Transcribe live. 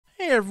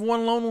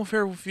everyone, Lone Wolf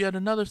here with yet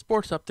another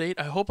sports update.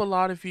 I hope a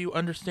lot of you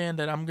understand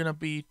that I'm going to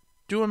be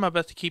doing my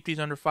best to keep these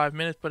under 5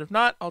 minutes, but if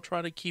not, I'll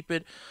try to keep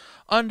it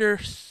under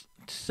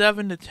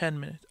 7 to 10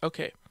 minutes.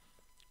 Okay,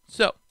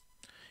 so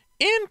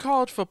in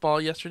college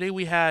football yesterday,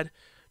 we had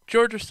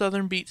Georgia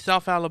Southern beat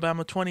South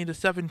Alabama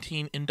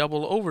 20-17 in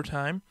double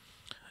overtime.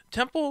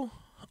 Temple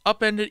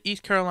upended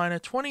East Carolina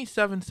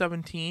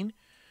 27-17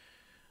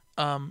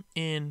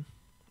 in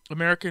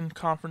American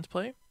Conference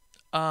play.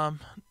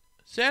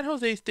 San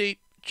Jose State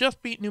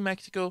just beat New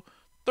Mexico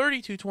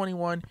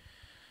 32-21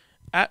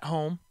 at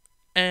home.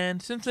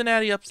 And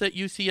Cincinnati upset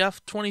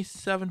UCF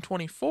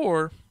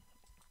 27-24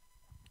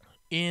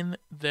 in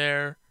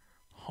their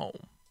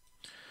home.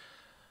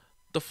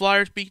 The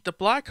Flyers beat the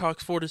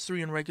Blackhawks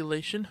 4-3 in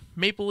regulation.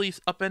 Maple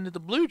Leafs upended the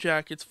Blue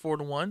Jackets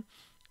 4-1.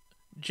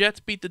 Jets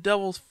beat the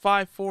Devils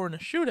 5-4 in a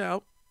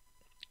shootout.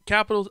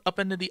 Capitals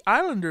upended the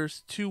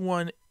Islanders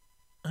 2-1.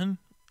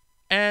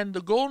 And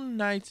the Golden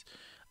Knights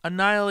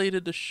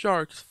annihilated the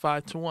Sharks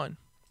 5-1.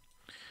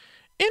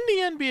 In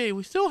the NBA,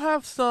 we still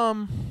have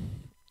some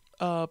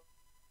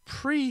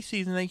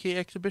preseason, aka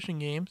exhibition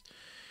games.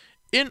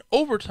 In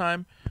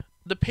overtime,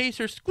 the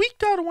Pacers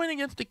squeaked out a win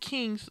against the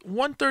Kings,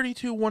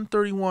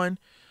 132-131,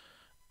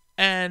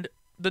 and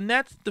the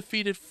Nets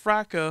defeated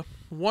Fracas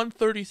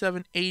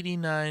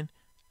 137-89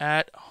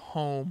 at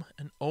home.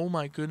 And oh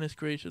my goodness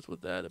gracious,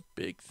 was that a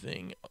big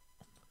thing.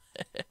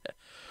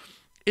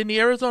 In the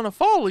Arizona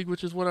Fall League,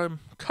 which is what I'm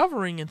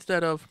covering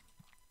instead of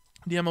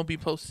the MLB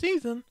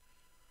postseason,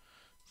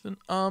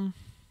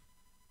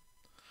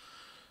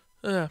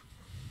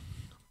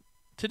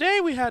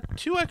 today we had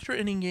 2 extra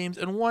inning games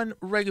and 1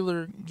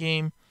 regular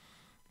game,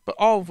 but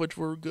all of which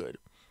were good.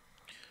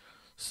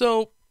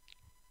 So,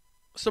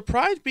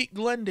 Surprise beat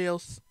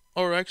Glendale,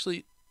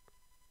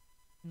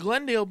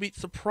 Glendale beat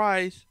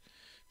Surprise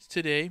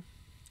today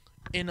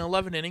in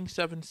 11 innings,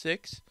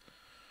 7-6.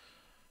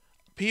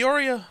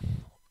 Peoria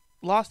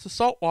lost to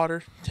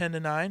Saltwater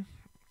 10-9,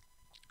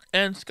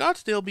 and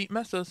Scottsdale beat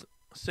Mesa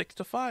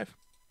 6-5.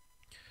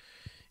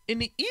 In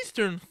the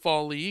Eastern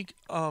Fall League,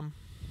 and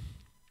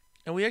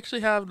we actually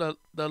have the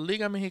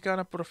Liga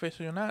Mexicana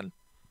Profesional,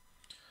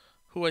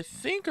 who I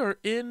think are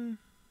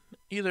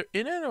either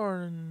in it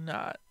or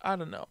not. I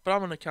don't know, but I'm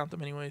gonna count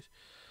them anyways.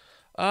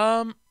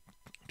 So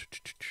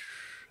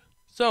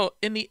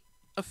in the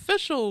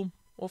official,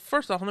 well,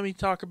 first off, let me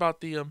talk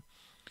about the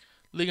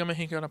Liga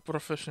Mexicana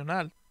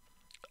Profesional.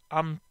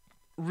 I'm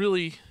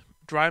really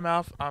dry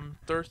mouth. I'm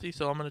thirsty,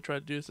 so I'm gonna try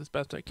to do this as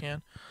best I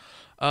can.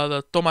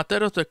 The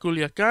Tomateros de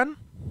Culiacán,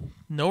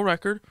 no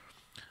record.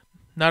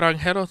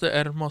 Naranjeros de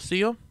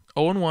Hermosillo,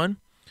 0-1.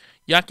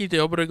 Yaquis de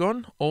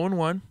Obregón,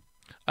 0-1.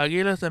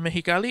 Águilas de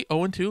Mexicali,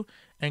 0-2.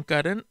 And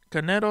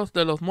Carneros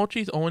de los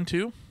Mochis,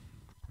 0-2.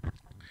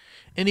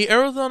 In the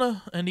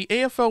Arizona and the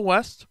AFL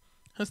West,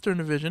 Eastern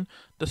Division,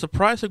 the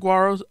Surprise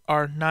Saguaros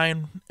are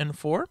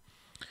 9-4.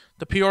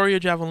 The Peoria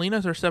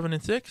Javelinas are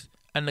 7-6.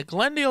 And the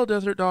Glendale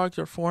Desert Dogs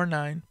are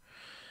 4-9.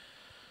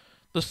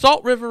 The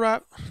Salt River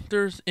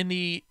Raptors in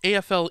the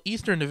AFL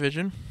Eastern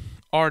Division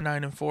are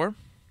 9-4.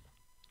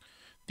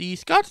 The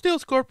Scottsdale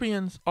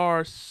Scorpions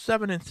are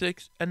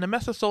 7-6, and the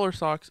Mesa Solar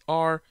Sox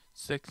are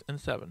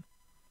 6-7.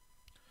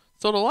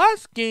 So the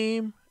last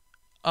game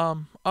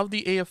of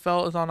the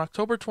AFL is on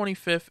October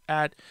 25th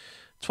at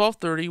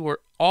 12:30, where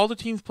all the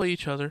teams play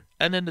each other,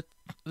 and then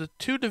the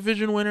 2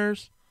 division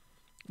winners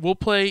will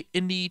play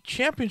in the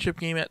championship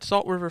game at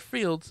Salt River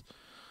Fields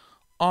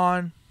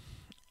on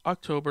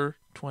October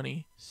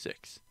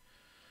 26th.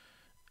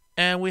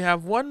 And we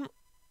have one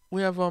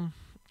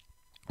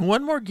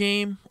more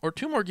game or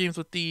 2 more games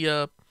with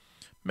the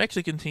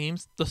Mexican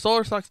teams. The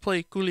Solar Sox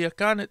play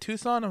Culiacan at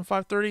Tucson on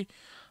 5:30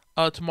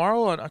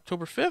 tomorrow on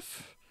October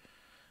 5th.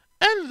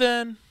 And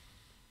then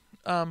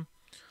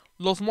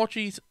Los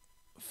Mochis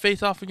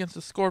face off against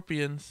the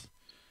Scorpions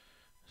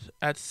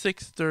at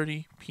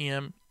 6:30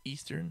 p.m.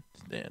 Eastern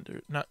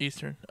Standard. Not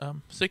Eastern.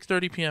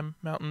 6:30 p.m.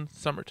 Mountain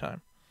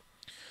Summertime.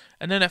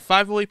 And then at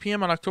 5:08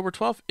 p.m. on October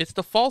 12th, it's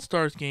the Fall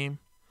Stars game.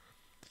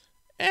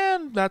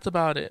 And that's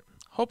about it.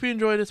 Hope you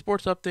enjoyed this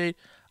sports update.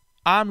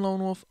 I'm Lone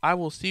Wolf. I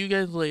will see you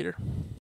guys later.